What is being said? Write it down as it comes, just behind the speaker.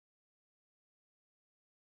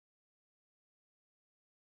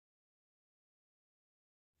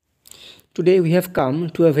Today we have come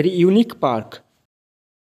to a very unique park.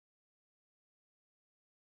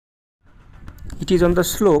 It is on the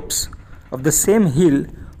slopes of the same hill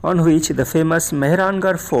on which the famous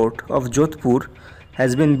Mehrangarh Fort of Jodhpur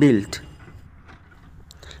has been built.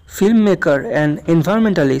 Filmmaker and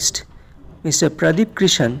environmentalist Mr. Pradip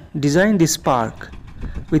Krishen designed this park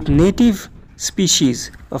with native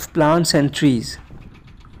species of plants and trees.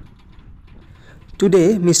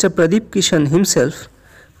 Today, Mr. Pradip Krishen himself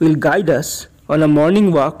will guide us on a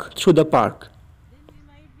morning walk through the park. Then we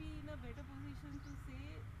might be in a better position to say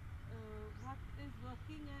what is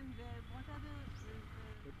working and what are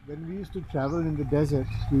the... When we used to travel in the desert,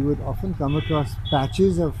 we would often come across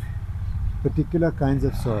patches of particular kinds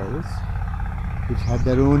of soils which had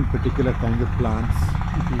their own particular kinds of plants.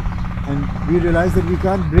 And we realized that we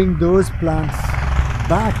can't bring those plants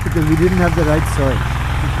back because we didn't have the right soil.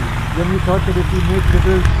 Then we thought that if we make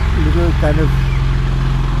little kind of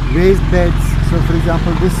raised beds, so for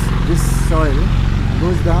example this soil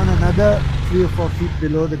goes down another 3 or 4 feet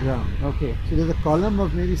below the ground. Okay. So there's a column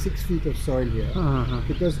of maybe 6 feet of soil here,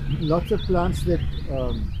 because lots of plants that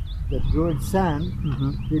grow in sand,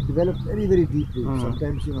 they develop very deep roots.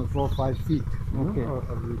 Sometimes 4 or 5 feet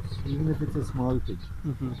of roots, even if it's a small thing.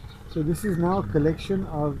 So this is now a collection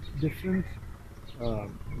of different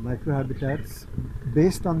microhabitats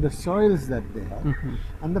based on the soils that they have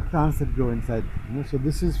and the plants that grow inside. So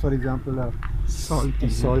this is, for example, a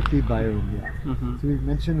salty biome. So we've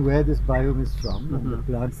mentioned where this biome is from and the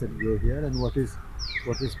plants that grow here and what is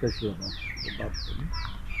special about them.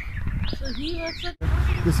 So he works at...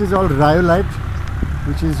 This is all rhyolite,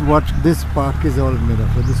 which is what this park is all made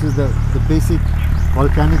of. So this is the basic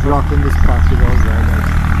volcanic rock in this park is all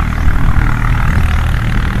rhyolite.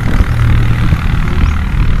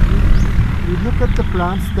 We look at the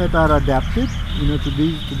plants that are adapted, to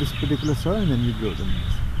this particular soil, and then we grow them.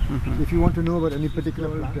 If you want to know about any particular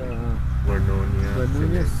plant,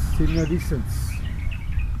 Vernonia cinerescens.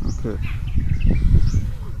 Okay.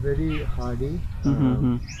 Very hardy.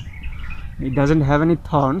 It doesn't have any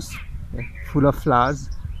thorns, full of flowers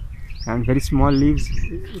and very small leaves.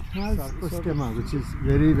 It has sarcostemma, which is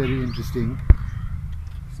very interesting.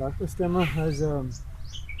 Sarcostemma has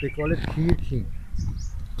they call it kheer.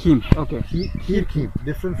 Kim, okay. Kheer,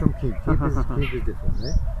 different from kheer. Kheer is different,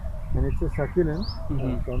 right? And it's a succulent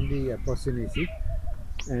from the Apocynaceae.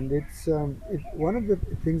 And it's one of the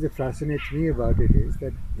things that fascinates me about it is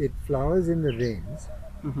that it flowers in the rains,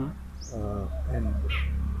 and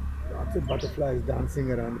lots of butterflies dancing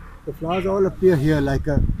around. The flowers all appear here like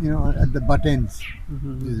at the butt ends,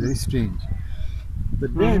 which is very strange.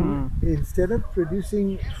 But then, instead of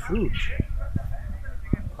producing fruit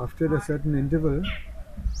after a certain interval,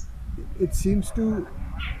 it seems to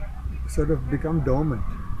sort of become dormant.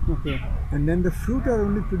 Okay. And then the fruit are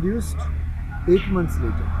only produced 8 months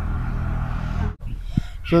later.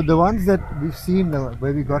 So the ones that we've seen,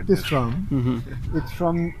 where we got this from, it's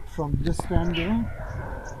from this stand there,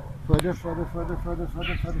 further.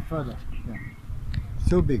 Yeah.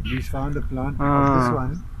 So big. We found a plant of this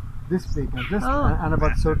one, this big, and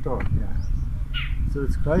about so tall. Yeah. So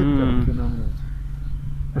it's quite phenomenal.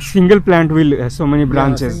 A single plant will have so many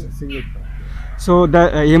branches. Yeah, single plant. So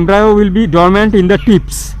the embryo will be dormant in the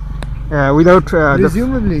tips, without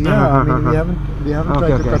presumably, yeah. I mean, we haven't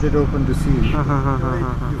tried to cut it open to see.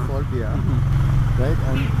 Euphorbia, right?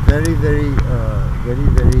 And very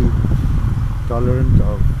tolerant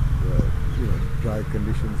of dry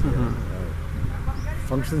conditions here.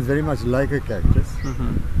 Functions very much like a cactus,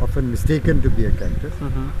 often mistaken to be a cactus,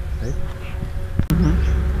 right?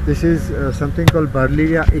 This is something called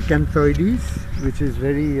Burleria acanthoides, which is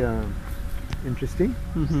very interesting.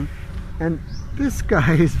 And this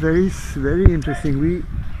guy is very interesting.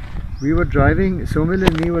 We were driving, Somil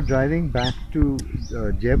and me were driving back to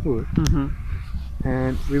Jaipur,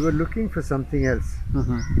 and we were looking for something else.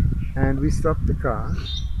 And we stopped the car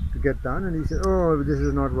to get down, and he said, "Oh, this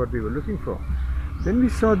is not what we were looking for." Then we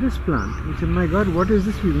saw this plant. We said, "My God, what is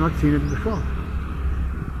this? We've not seen it before."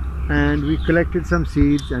 And we collected some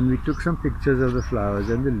seeds and we took some pictures of the flowers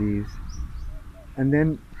and the leaves. And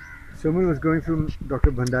then Somil was going through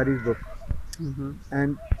Dr. Bhandari's book,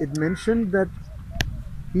 and it mentioned that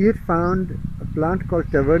he had found a plant called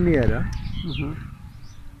Taverniera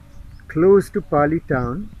close to Pali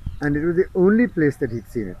town, and it was the only place that he'd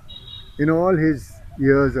seen it in all his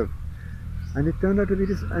years of. And it turned out to be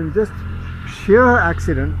just sheer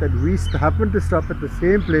accident that we happened to stop at the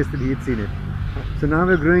same place that he had seen it. So now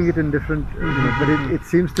we're growing it in different, but it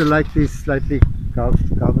seems to like these slightly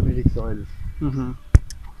carbonatic soils.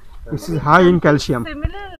 This is high in calcium.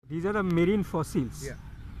 Similar. These are the marine fossils,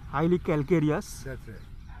 highly calcareous. That's right.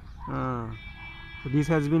 So this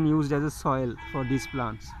has been used as a soil for these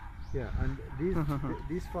plants. Yeah, and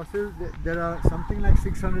these fossils, there are something like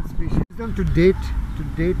 600 species. Them to date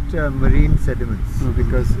marine sediments,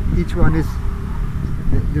 because each one is,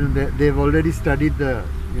 they've already studied the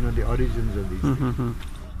the origins of these things.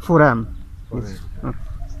 Foram. Forest.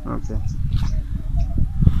 Okay.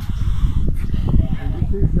 And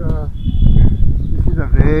this is a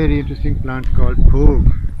very interesting plant called Phog,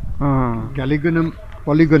 Caligonum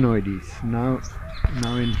polygonoides, now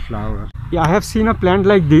in flower. Yeah, I have seen a plant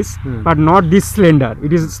like this, but not this slender.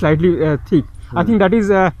 It is slightly thick. I think that is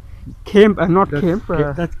Kemp, not Kemp.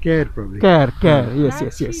 That's care probably. Care. Yes.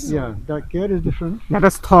 Yeah, that care is different. That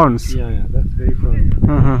has thorns. Yeah, that's very fun.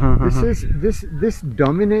 This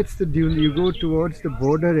dominates the dune. You go towards the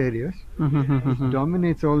border areas, it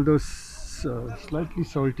dominates all those slightly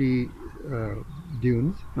salty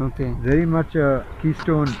dunes. Okay. Very much a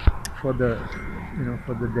keystone for the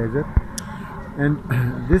desert. And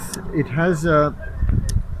it has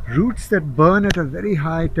roots that burn at a very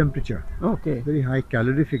high temperature. Okay. Very high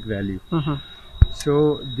calorific value.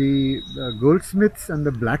 So the goldsmiths and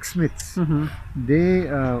the blacksmiths,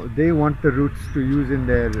 they want the roots to use in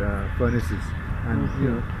their furnaces, and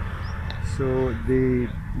so this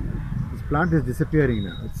plant is disappearing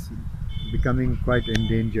now. It's becoming quite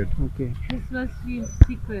endangered. Okay. This was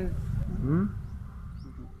sequence.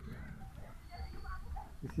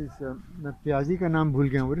 This is मैं प्याजी का नाम भूल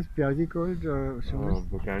गया. What is प्याजी called?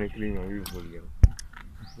 Botanically, मैं भी भूल गया.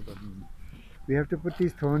 We have to put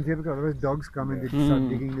these thorns here because otherwise dogs come and they start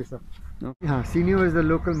digging this up. Sinio is the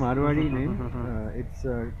local Marwadi name. It's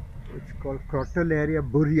called Crotalaria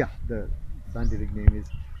buria. The scientific name is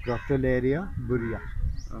Crotalaria buria.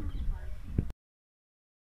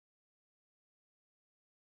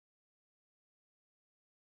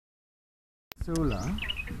 Sola,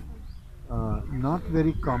 not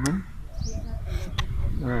very common.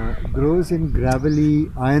 Grows in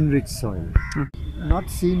gravelly, iron-rich soil. Not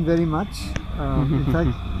seen very much. In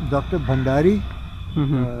fact, Dr. Bhandari,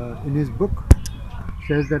 in his book,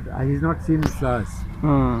 says that he's not seen the flowers.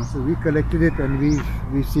 So we collected it and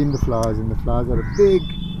we've seen the flowers, and the flowers are a big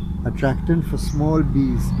attractant for small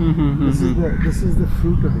bees. This is the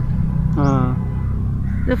fruit of it.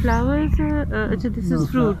 The flowers, this is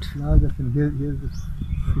fruit. Flowers are here's the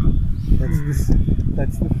fruit.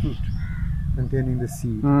 That's the fruit containing the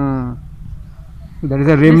seed. That is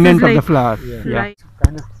a remnant of the flower. Yeah. It's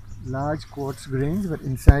kind of large quartz grains, but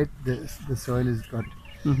inside the soil has got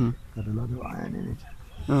a lot of iron in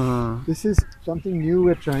it. This is something new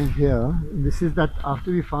we're trying here. This is that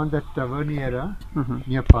after we found that Taverniera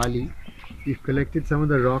near Pali, we've collected some of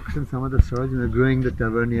the rocks and some of the soils, and we're growing the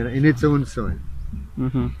Taverniera in its own soil.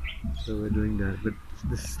 So we're doing that, but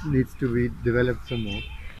this needs to be developed some more.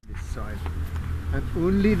 This soil, and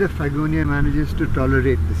only the Fagonia manages to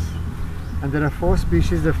tolerate this. And there are 4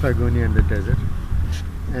 species of Fagonia in the desert,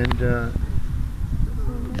 and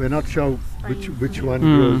we're not sure which one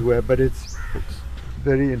grows where, but it's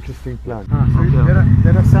very interesting plant. So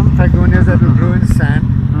there are some Fagonias that will grow in sand.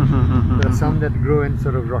 There are some that grow in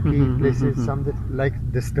sort of rocky places. Some that like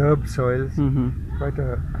disturbed soils. Quite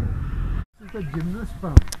a. It's a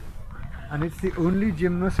gymnosperm, and it's the only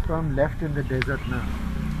gymnosperm left in the desert now.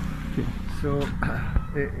 So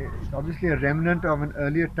it's obviously a remnant of an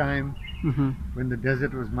earlier time when the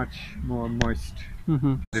desert was much more moist.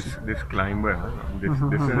 This climber, this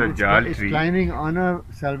is a jal It's tree. climbing on a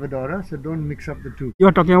Salvadora, so don't mix up the two. You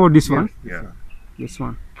are talking about this one? Yes, Yeah. This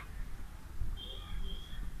one.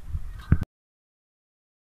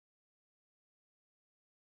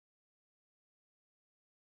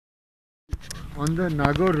 On the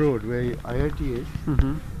Nagaur road where IIT is,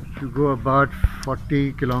 if you go about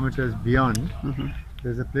 40 kilometers beyond,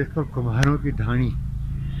 there's a place called Kumharon Ki Dhani,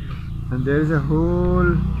 and there is a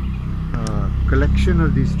whole collection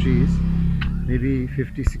of these trees, maybe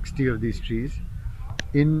 50-60 of these trees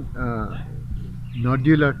in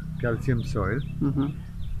nodular calcium soil,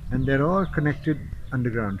 and they're all connected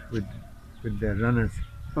underground with their runners.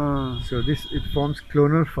 So it forms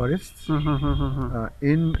clonal forests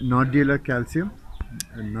in nodular calcium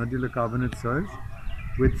and nodular carbonate soils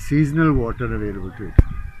with seasonal water available to it.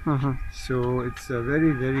 So it's a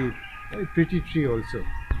very, very, very pretty tree also.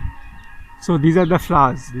 So these are the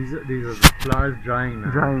flowers. These are the flowers drying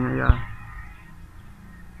now. Drying, yeah.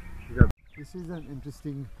 This is an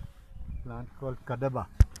interesting plant called kadaba.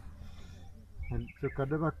 And so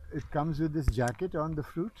kadaba, it comes with this jacket on the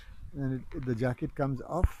fruit, and the jacket comes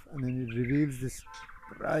off, and then it reveals this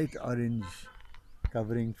bright orange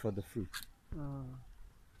covering for the fruit.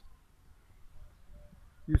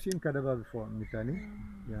 You've seen kadaba before, Mitali?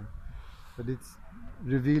 Yeah. but it's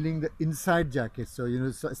revealing the inside jacket. So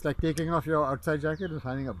so it's like taking off your outside jacket and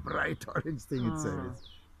finding a bright orange thing inside. It's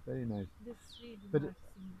very nice. This we did But not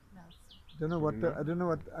see last. I don't know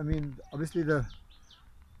what I mean. Obviously, the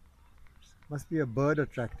must be a bird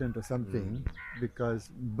attractant or something, because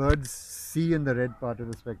birds see in the red part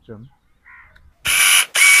of the spectrum.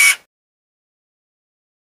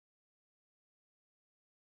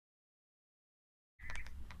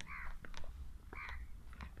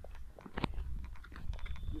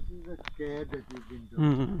 This is the care that we've been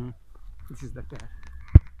doing. This is the cat.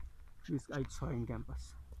 This I saw in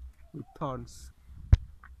campus with thorns.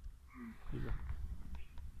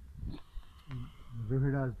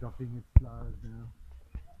 Rohida is dropping its flowers now.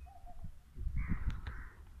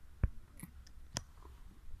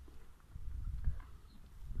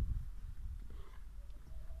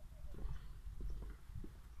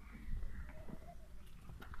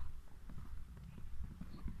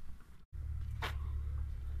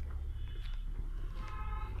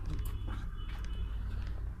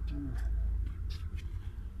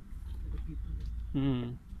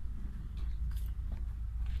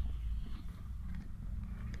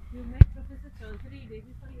 You met Professor Chaudhary day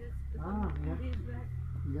before Yeah. days back.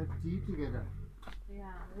 We had tea together.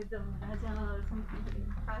 Yeah, with the Raja or something.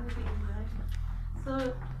 Family, right? So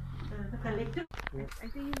the collector. Yeah. I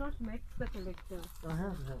think you not met the collector. I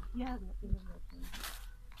have. Yeah, you have met him.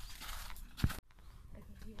 I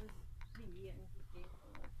think he was free and he came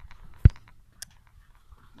over.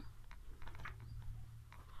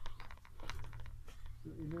 So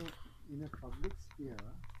in a public sphere,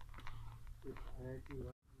 if IIT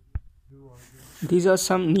do all this, These are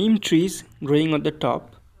some neem trees growing on the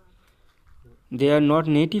top. They are not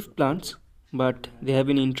native plants, but they have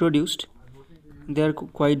been introduced. They are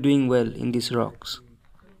quite doing well in these rocks.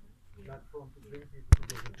 platform to bring people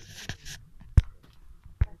together.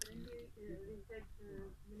 Apparently, in fact, the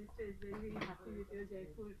minister is very, very happy with your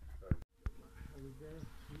Jaipur. I was there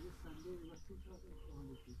previous Sunday, there was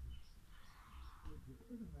 2,400 people.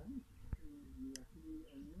 We actually,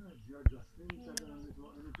 jostling each other on this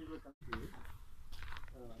one. And if people come to it,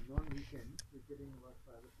 non-weekend, we're getting about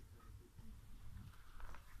 500 or 600 people.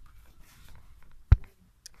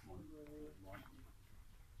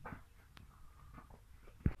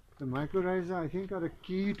 The mycorrhiza, I think, are the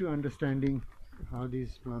key to understanding how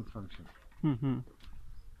these plants function.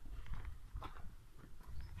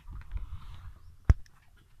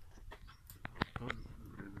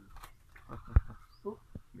 Oh,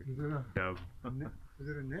 is there a Dove. is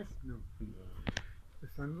there a nest? No. The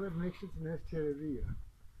sunbird makes its nest here every year.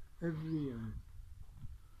 Every year.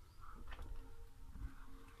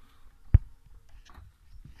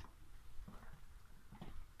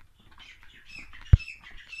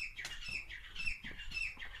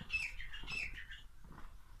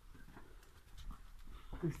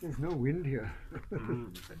 There's no wind here.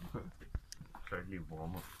 Slightly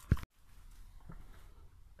warmer.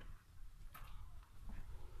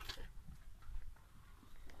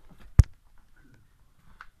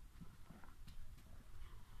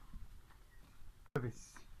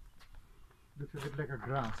 Looks a bit like a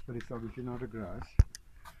grass, but it's obviously not a grass.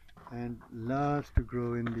 And loves to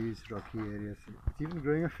grow in these rocky areas. It's even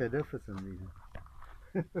growing a feather for some reason.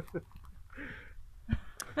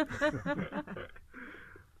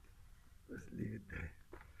 Let's leave it there.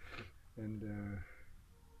 And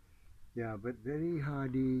yeah, but very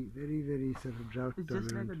hardy, very sort of drought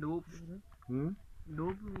tolerant. dope.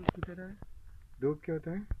 Dope की तरह Doob क्या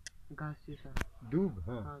होता है? घास जैसा. Doob,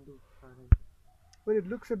 huh? हाँ, dope. Well, it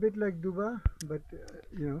looks a bit like duba, but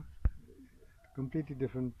completely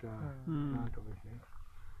different plant over here.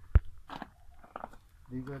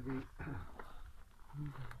 These are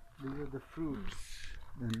the fruits,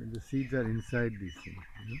 and the seeds are inside these things.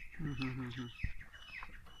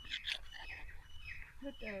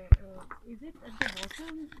 But is it at the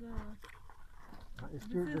bottom? This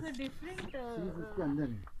is a different. seeds इसके अंदर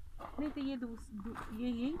है. नहीं तो ये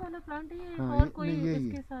यही वाला plant है या हाँ, और कोई नहीं,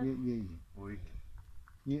 इसके साथ? यही वही.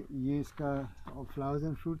 ये इसका flowers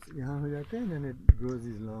and fruits यहाँ हो जाते हैं, then it grows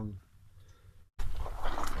these long.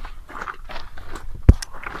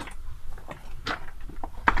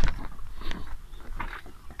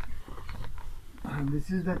 And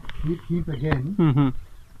this is that heap again.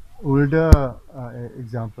 Older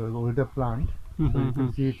example, older plant. So you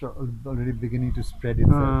can see it's already beginning to spread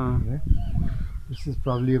itself. Right? This is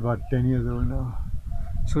probably about 10 years old now.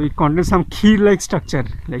 So it contains some kheer-like structure,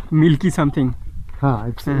 like milky something.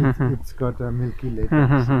 It's got a milky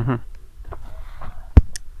latex.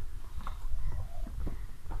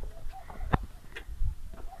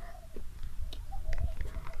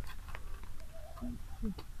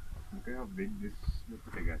 how big this looks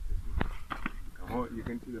like actually. Oh, you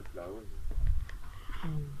can see the flowers.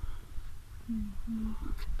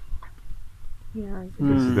 Yeah.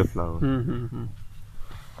 This is the flower.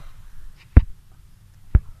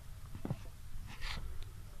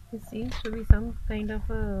 It seems to be some kind of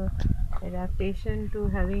a adaptation to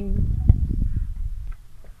having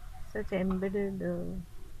such embedded.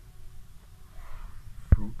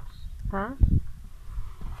 Fruits. Huh?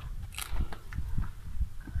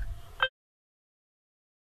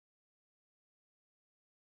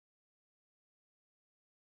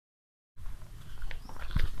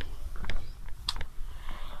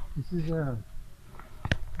 This is a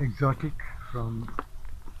exotic from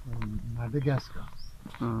Madagascar.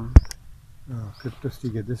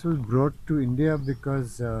 Cryptostiga. This was brought to India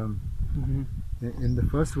because in the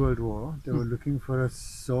First World War they were looking for a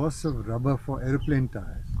source of rubber for aeroplane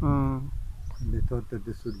tires, and they thought that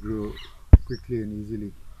this would grow quickly and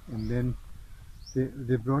easily. And then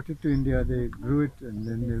they brought it to India, they grew it, and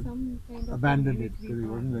then they abandoned it because it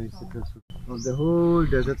wasn't very successful. Of the whole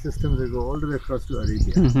desert system, they go all the way across to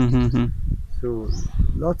Arabia. So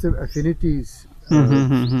lots of affinities.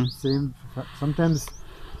 Same, sometimes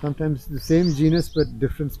the same genus but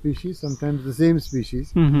different species. Sometimes the same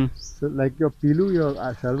species. So like your pilu, your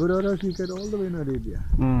salvadoras, you get all the way in Arabia.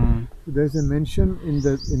 So there's a mention in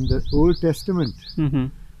the Old Testament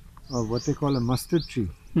of what they call a mustard tree,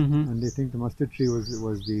 and they think the mustard tree was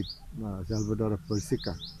the Salvadora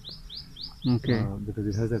persica. Okay. Because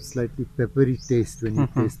it has that slightly peppery taste when you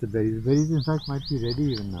taste the berries. The berries, in fact, might be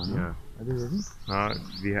ready even now. No? Yeah. Are they ready?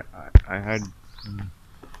 I had.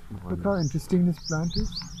 Look how interesting this plant is.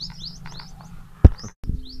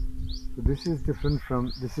 So this is different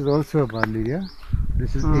from. This is also a Barleria.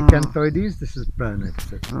 This is Acanthoides. This is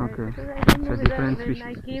Prionex. Okay. Because I don't know So whether different when species.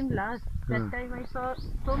 I came last, that time I saw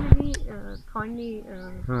so many thorny.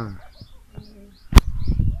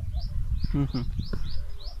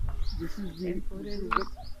 This is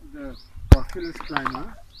the Oculus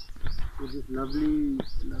climber. So this lovely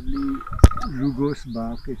rugose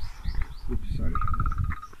bark. Oops, sorry.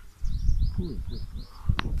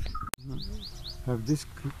 Have this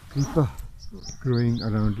creeper growing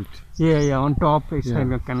around it. Yeah, on top it's Yeah.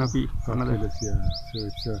 like a canopy. Another. Oculus, yeah.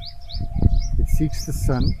 So it seeks the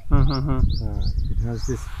sun. It has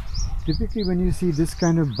this. Typically, when you see this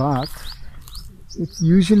kind of bark, it's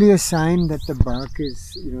usually a sign that the bark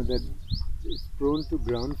is, that it's prone to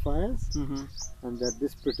ground fires, and that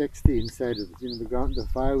this protects the inside of it. The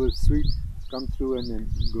fire will come through and then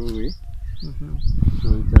go away, so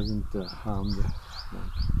it doesn't harm the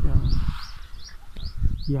plant.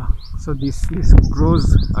 Yeah. So this grows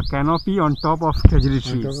a canopy on top of khejuri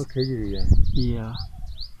trees. On top of khejuri, yeah. Yeah.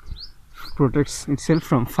 Protects itself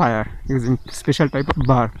from fire using special type of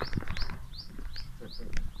bark.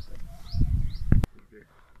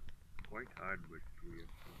 Quite hard, but yeah.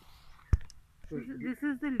 This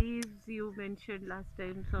is the leaves you mentioned last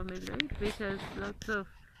time, Somil, right? Which has lots of.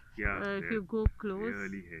 If you go close,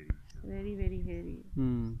 really hairy. very very hairy.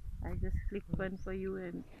 I just click one for you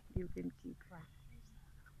and you can keep.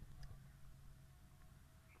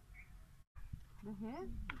 The hair?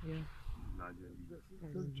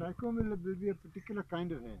 So trichome will be a particular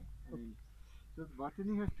kind of hair. So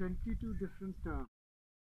botany has 22 different.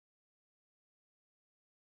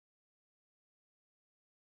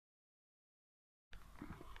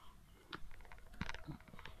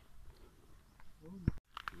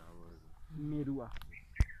 Merua.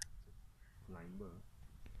 Climber.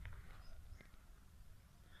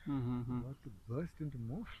 About to burst into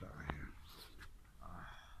more flower here.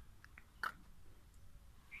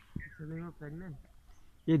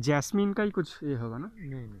 ये jasmine का ही कुछ ये होगा ना?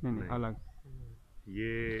 नहीं अलग.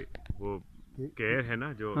 ये वो केयर है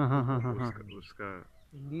ना जो उसका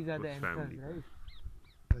These are the anthers, family. right?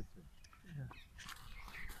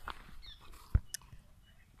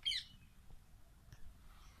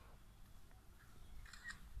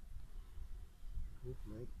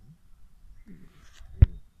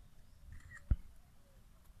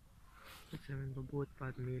 It's having both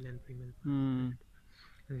path, male and female.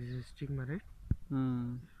 This is stigma, right?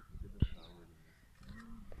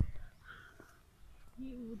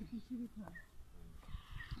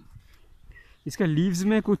 इसका लीव्स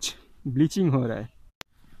में कुछ ब्लीचिंग हो रहा है.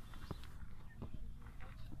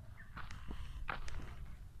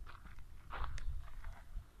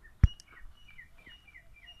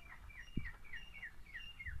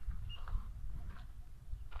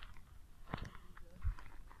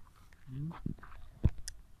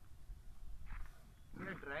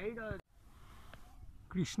 Dried or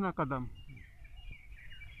कृष्णा कदम.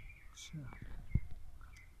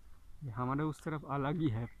 ये हमारे उस तरफ अलग ही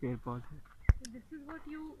है पेड़ पौधे. So this is what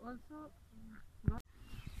you also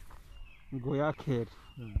गोया Kher.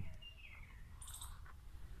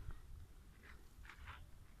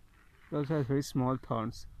 It also has very small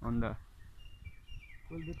thorns on the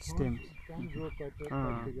Well, the stems. can grow quite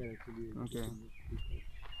Ah, bigger actually. okay.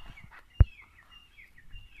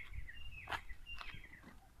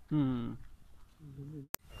 Hmm.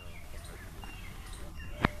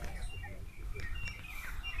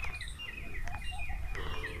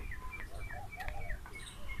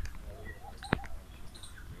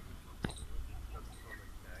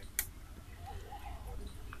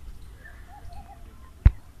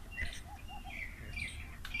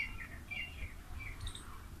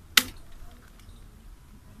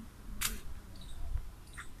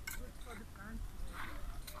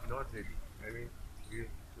 Not really. I mean, we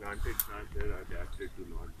planted plants that are adapted to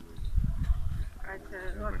not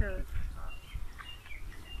doing. water.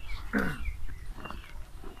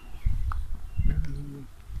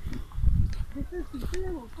 This is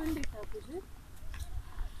an opened it up, is it?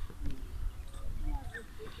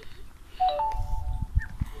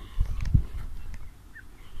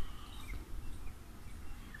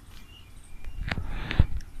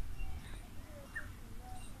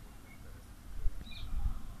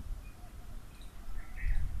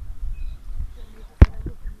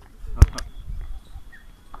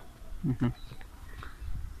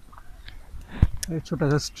 एक छोटा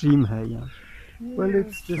सा stream है यहाँ. Well,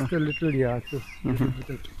 it's just a little, just a little bit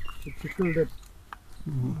of a trickle that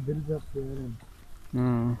builds up there. And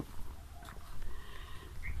Hmm.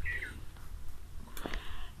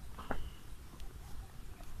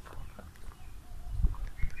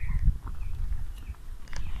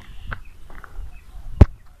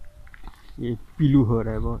 ये पीलू हो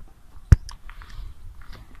रहा है बहुत.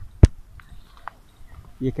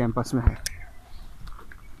 ये कैंपस में है.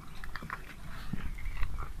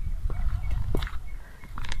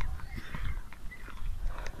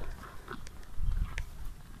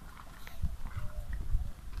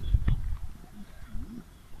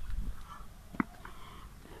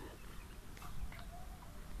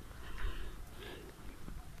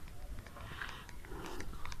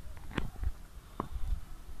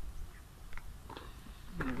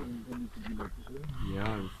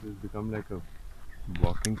 Yeah, this has become like a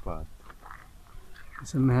walking path.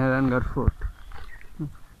 इसे मेहरानगढ़ फोर्ट.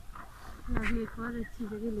 अभी एक और अच्छी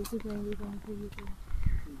जगह लेके जाएंगे जहाँ पे ये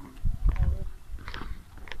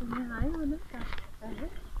तुमने आए हो ना पहले?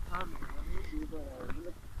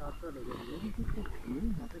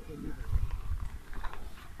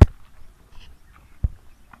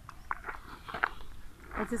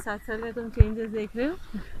 अच्छा 7 साल में तुम चेंजेस देख रहे हो?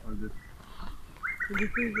 All this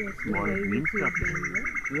This is small green stuff.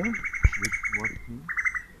 yeah, With what thing?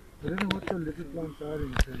 I don't know what the little plants are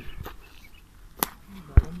inside.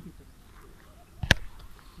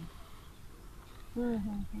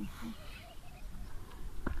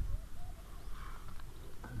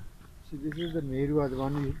 See, this is the Merua, the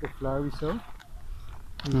one the flower we saw.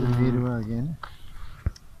 This is the Merua again.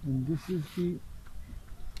 And this is the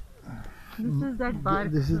This is that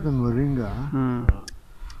bark. this is the moringa,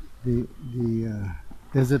 the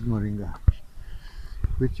desert moringa,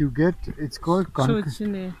 which you get. It's called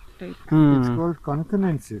Sochne type. it's called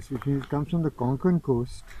conconensis, which means it comes from the Konkan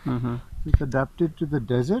coast. It's adapted to the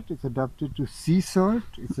desert. It's adapted to sea salt.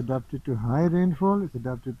 It's adapted to high rainfall. It's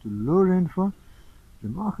adapted to low rainfall.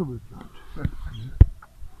 Remarkable plant.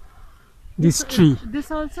 This tree. This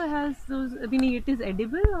also has those. I mean, it is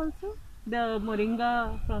edible also. The moringa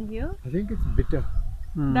from here. I think it's bitter.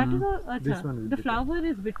 That is all. This one is the bitter. flower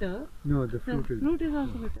is bitter. No, the The fruit is. fruit is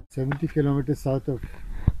also bitter. 70 kilometers south of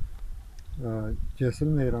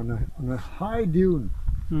Jaisalmer on a high dune.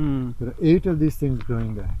 There are 8 of these things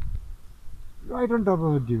growing there. Right on top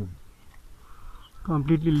of a dune.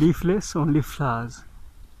 Completely leafless, only flowers.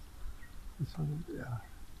 This one is, yeah.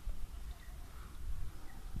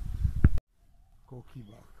 Koki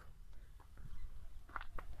bark.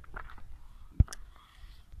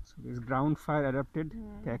 So this ground fire adapted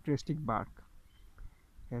characteristic bark,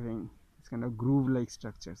 having this kind of groove-like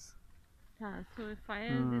structures. So if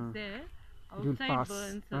fire is there, It will outside pass.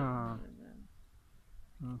 burns.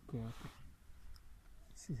 Okay.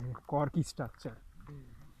 This is a corky structure.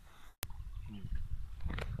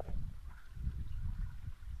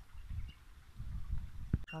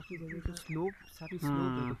 काफी जगह तो slope सारी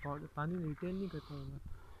slope है तो पानी retain नहीं करता होगा.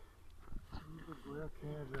 Goya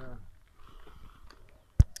kher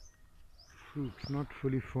fruit, not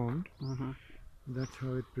fully formed. That's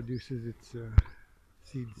how it produces its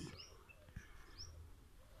seeds.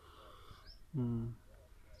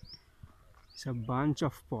 It's a bunch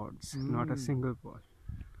of pods, not a single pod.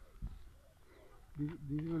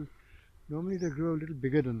 These will normally they grow a little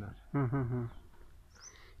bigger than that.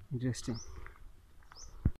 Interesting.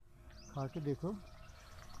 खा के देखो,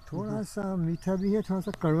 थोड़ा सा मीठा भी है, थोड़ा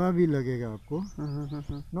सा कड़वा भी लगेगा आपको.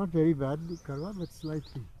 Not very badly कड़वा, but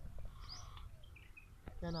slightly.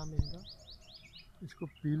 क्या नाम है इनका? इसको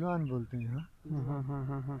पीलवान बोलते हैं.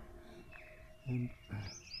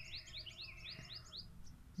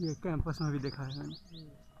 ये कैंपस में भी देखा है मैंने.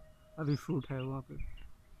 अभी फ्रूट है वहाँ पे.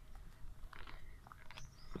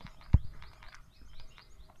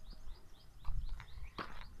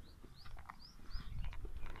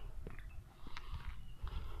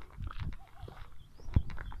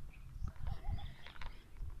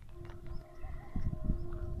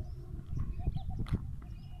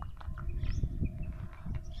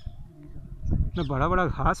 इतना बड़ा बड़ा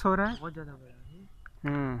घास हो रहा है. बहुत ज़्यादा बड़ा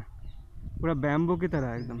है. पूरा बैम्बू की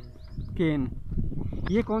तरह एकदम. केन.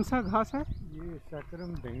 ये कौन सा घास है? ये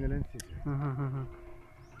सैकरम बेंगलेंसिस है.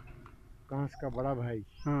 कांस का बड़ा भाई.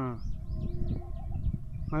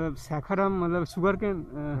 मतलब सैकरम मतलब शुगर केन.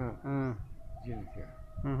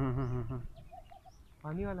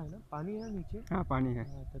 पानी वाला है ना? पानी है नीचे? हाँ पानी है.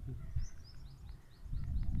 तभी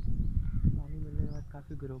पानी मिलने के बाद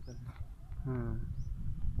काफ़ी ग्रो कर रहा है.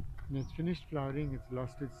 It's finished flowering. It's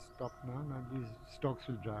lost its top now. Now these stalks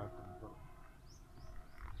will dry up and go.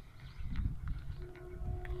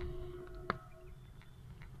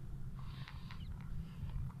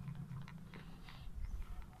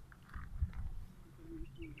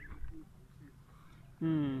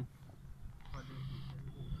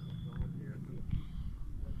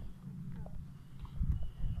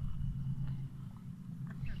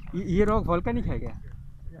 ये रॉक वोल्केनिक है क्या?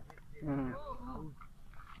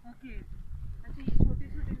 ओके. अच्छा ये छोटे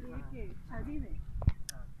छोटे लेक है शादी में.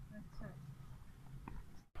 अच्छा.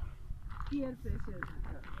 Air pressure.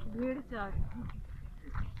 भेड़ चाट.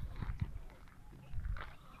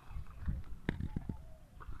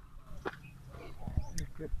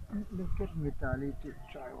 Let's get Mitali to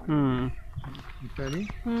try one. Mitali?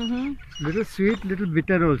 Little sweet, little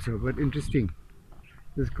bitter also, but interesting.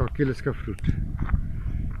 This is Cocculus fruit.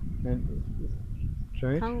 And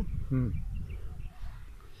try it.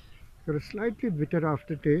 It's got a slightly bitter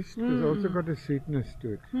aftertaste. It's also got a sweetness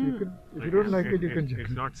to it. You could, if you don't like it, you can just.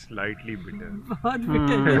 It's not slightly bitter. बहुत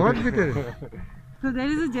bitter. What bitter? So there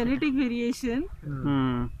is a genetic variation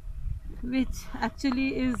which actually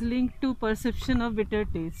is linked to perception of bitter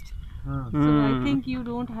taste. So I think you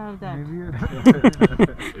don't have that.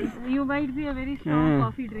 Maybe You might be a very strong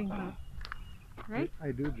coffee drinker, right?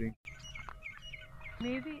 I do drink.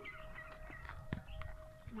 Maybe.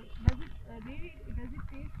 Does it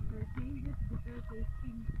taste change its bitter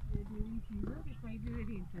tasting during season? It might be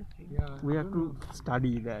very interesting. Yeah. We have to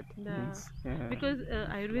study that. Because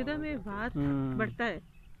Ayurveda में वात बढ़ता है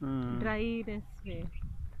dryness में.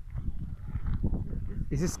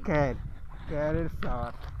 This is carrot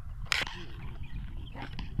flower.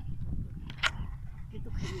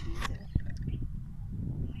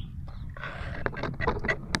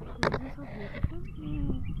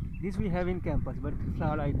 This we have in campus, but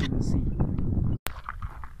flower I didn't see.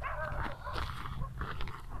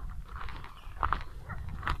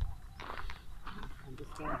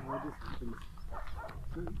 Understand how this happens.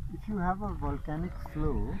 So if you have a volcanic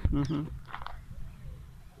flow,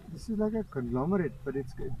 this is like a conglomerate, but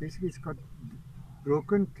it's got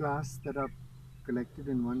broken clasts that are collected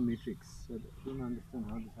in one matrix. So I don't understand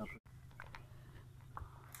how this happens.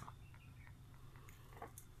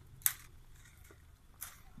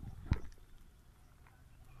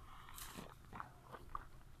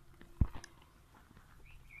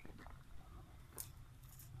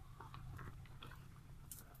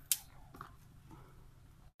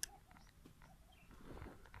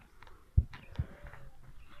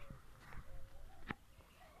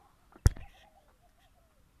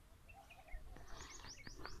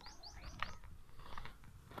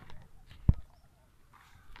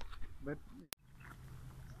 But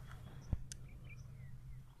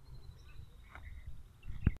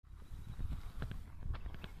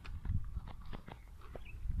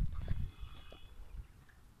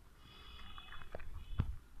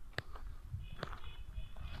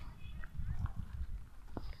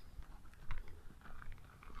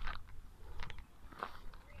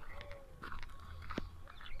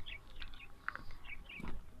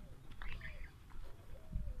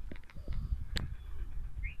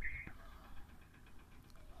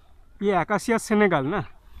ये acacia Senegal ना?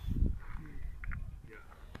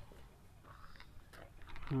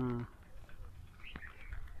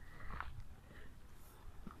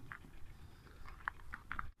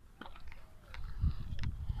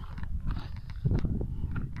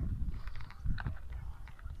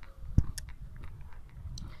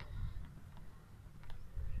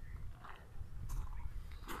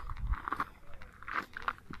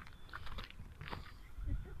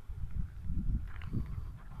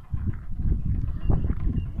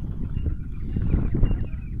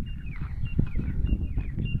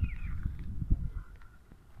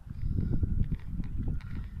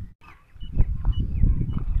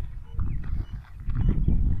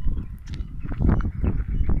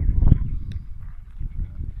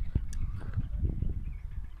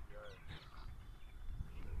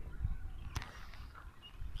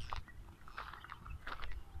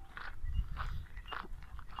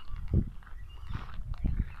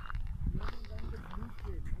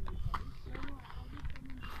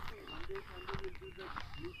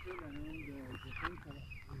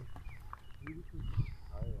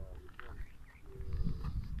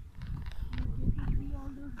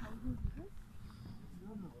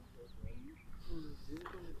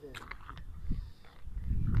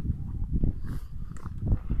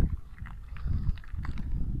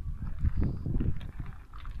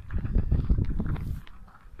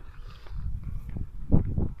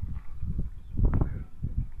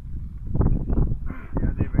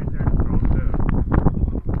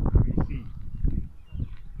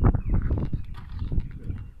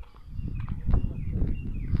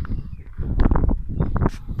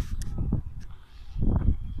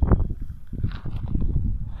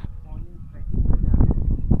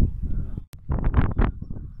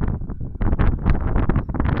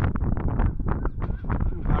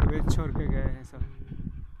 गए हैं सब.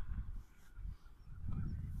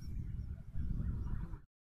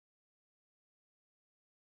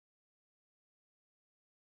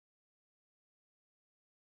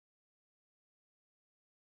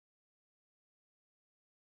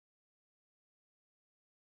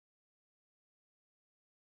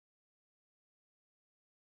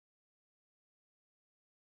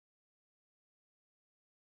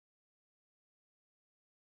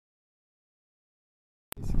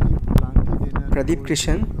 Pradip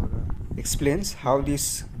Krishen explains how this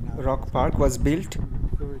rock park was built.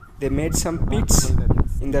 They made some pits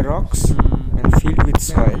in the rocks and filled with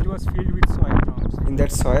soil. It was filled with soil. In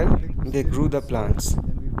that soil, they grew the plants.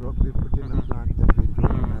 Then we put in a plant that we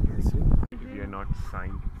grew manually. We are not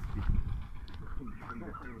scientific in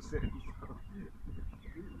the true sense.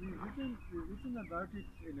 We've written about it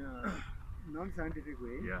in a non-scientific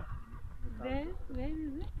way. Yeah. Where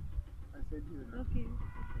is it? I said you. Okay.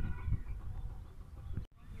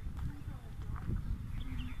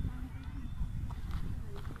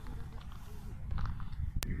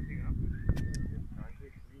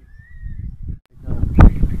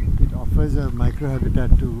 It offers a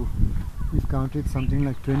microhabitat to, we've counted something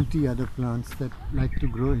like 20 other plants that like to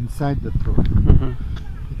grow inside the throat,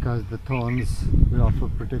 because the thorns will offer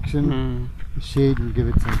protection, the shade will give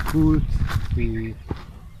it some cool, the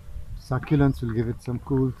succulents will give it some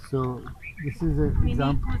cool. So this is an Mini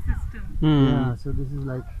example. ecosystem. Yeah, so this is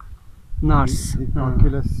like Nuts. the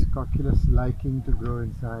cocculus liking to grow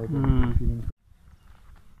inside and feeling.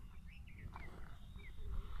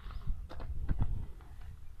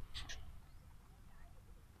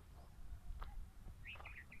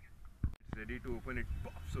 It's ready to open, it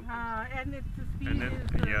pops open. And its speed And then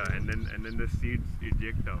is. and then the seeds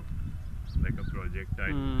eject out like a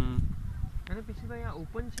projectile. मैंने पिछली बार यहाँ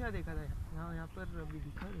open share देखा था, यहाँ पर अभी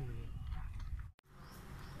दिखा नहीं मुझे.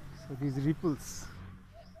 So these ripples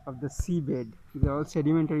of the seabed, these are all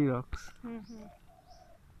sedimentary rocks.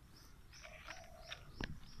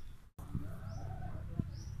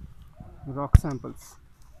 Rock samples.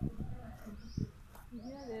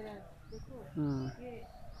 Yeah, there are. देखो. ये.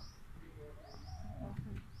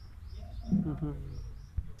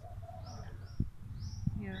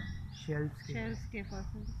 Yeah. Shells के. Shells के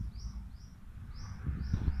fossils.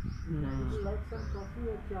 Would you like some coffee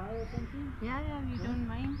or chai or something? Yeah, we don't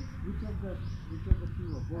mind. Which of the two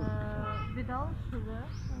or both? Without sugar.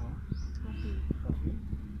 Coffee.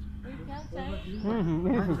 वही क्या चाय?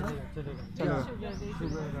 चलेगा. With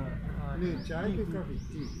sugar. नहीं, चाय की कॉफी.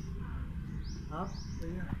 टी. आप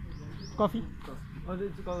Coffee. और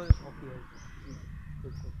it's called coffee.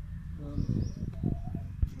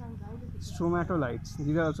 Stromatolites,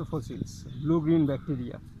 these are also fossils. Blue-green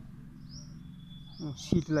bacteria.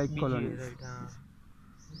 Sheet-like colonies. Right,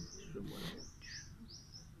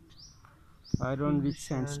 Iron-rich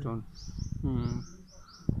sandstone.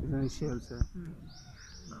 These are the shells.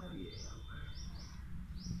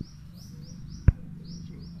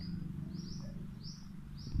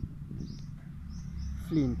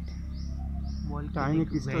 Flint. Tiny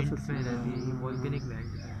crystal systems. Volcanic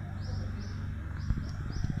vent.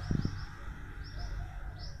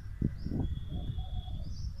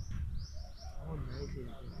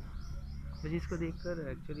 मुझे इसको देखकर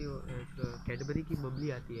एक्चुअली कैडबरी की बबली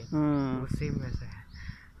आती है, वो सेम वैसा है.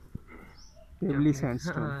 Pebbly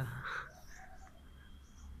sandstone.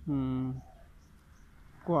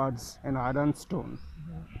 Quartz and iron stone.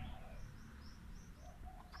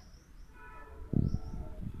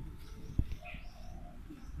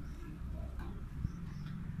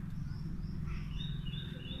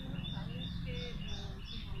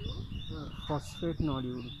 Phosphate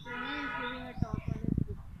nodule. He is giving a talk on his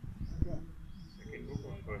book. Second book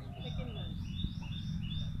or first book? Second one.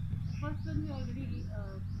 First one we already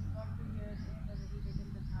got to hear in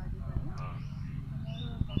the Thar design.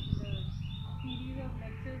 Tomorrow a popular series of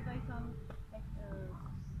lectures by some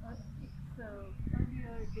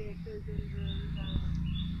earlier directors in the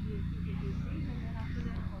PhD, and then after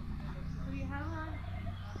that popular lecture. So we have a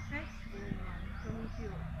fresh from each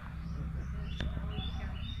year.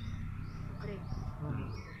 Break.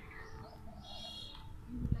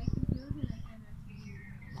 You would like to hear, then I can actually.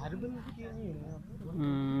 Marble क्यों नहीं है यहाँ पर?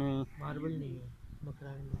 Marble नहीं है,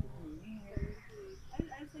 मकरान नहीं है. I'll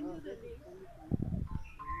send you the link.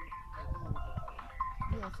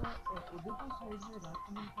 ऐसा उदयपुर साइड में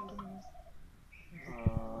राजस्थान साइड में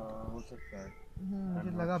हो सकता है.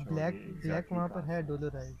 मुझे लगा ब्लैक वहाँ पर है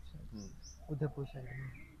डोलोराइट उदयपुर साइड में.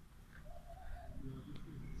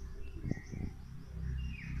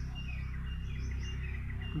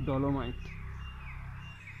 Dolomite.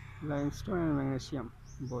 Limestone and magnesium,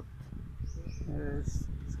 both. Yes.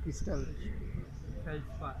 crystal.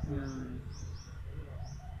 Feldspar.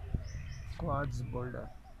 Quartz boulder.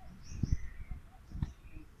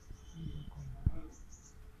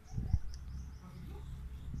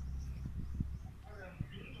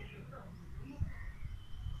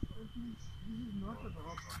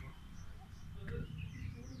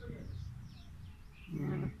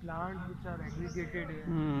 The plants which are aggregated here.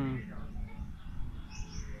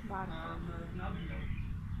 Bark.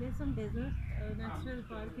 There's some desert natural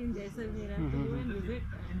park in Jaisalmer. I have to go and visit.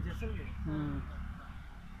 In Jaisalmer.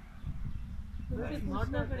 तुमसे It's not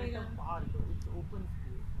पूछना that kind पड़ेगा. of park. It's open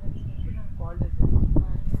space. अच्छा. Called as open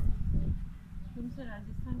space. तुमसे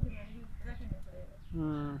राजस्थान के बारे में पता करना पड़ेगा.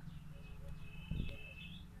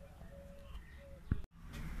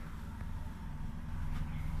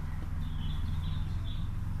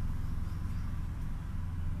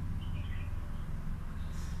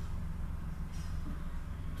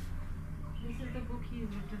 This is the book he's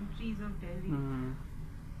written, Trees of Delhi.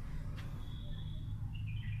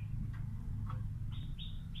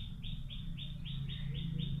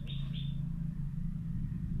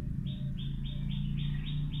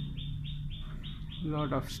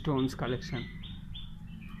 Lot of stones collection.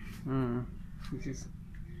 This is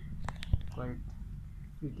quite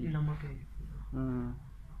pretty. नमक है.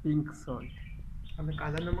 Pink salt. हमने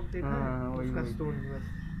काला नमक देखा है. वही उसका वही. स्टोन बस.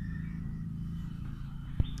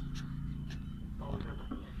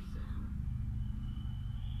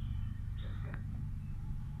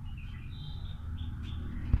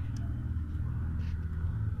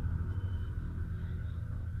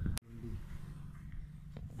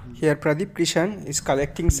 Here Pradip Krishen is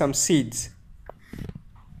collecting some seeds.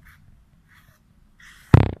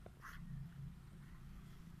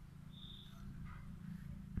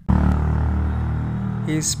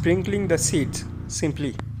 He is sprinkling the seeds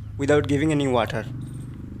simply without giving any water.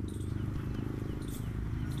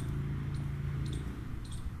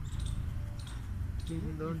 You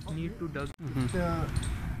don't need to dug. The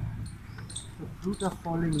fruit are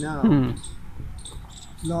falling now.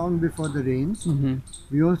 Long before the rains.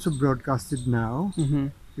 We also broadcast it now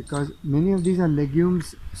because many of these are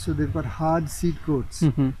legumes, so they've got hard seed coats.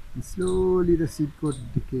 And slowly the seed coat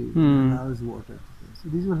decays and allows water. So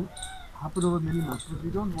these will happen over many months, but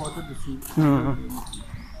we don't water the seeds.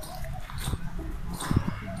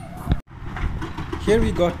 Here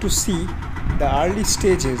we got to see the early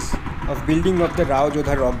stages of building of the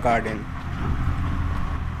Jodha rock garden.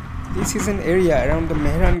 This is an area around the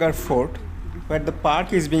Mehrangarh Fort where the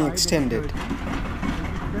park is being extended.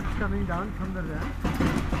 That's coming down from the ramp.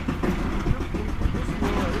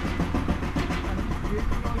 We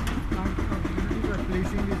are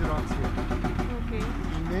placing these rocks here. Okay.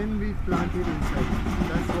 And then we plant it inside.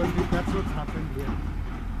 That's what's happened here.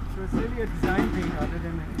 So it's really a design thing rather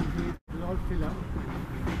than it will all fill up.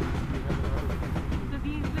 So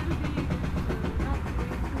these will be not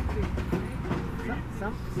going too big, right?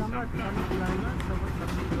 Some are climber, some will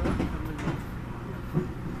grow, some will not.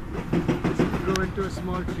 This will grow into a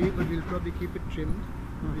small tree, but we'll probably keep it trimmed.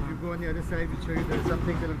 If you go on the other side, we'll show you there's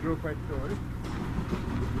something that will grow quite tall.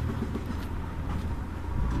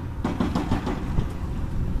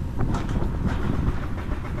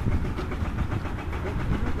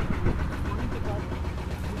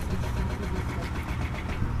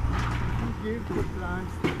 Give the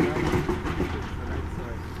plants the right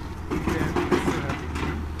soil.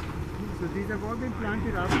 So these have all been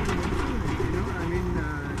planted after the monsoon, you know. I mean,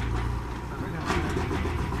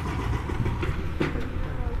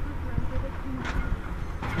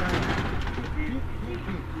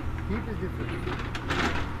 heat is different.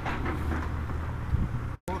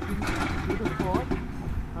 Walking to the fort,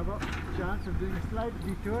 have a chance of doing a slight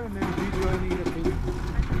detour and then rejoining the thing.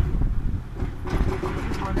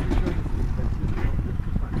 Just wanted to show you.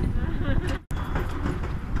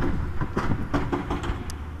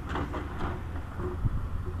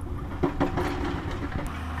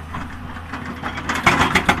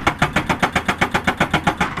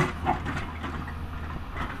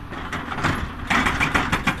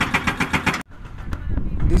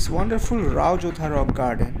 This wonderful Jodha rock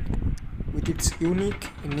garden, with its unique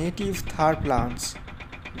native Thar plants,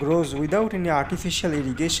 grows without any artificial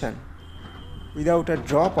irrigation, without a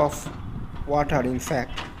drop of water in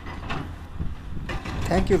fact.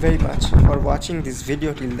 Thank you very much for watching this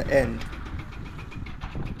video till the end.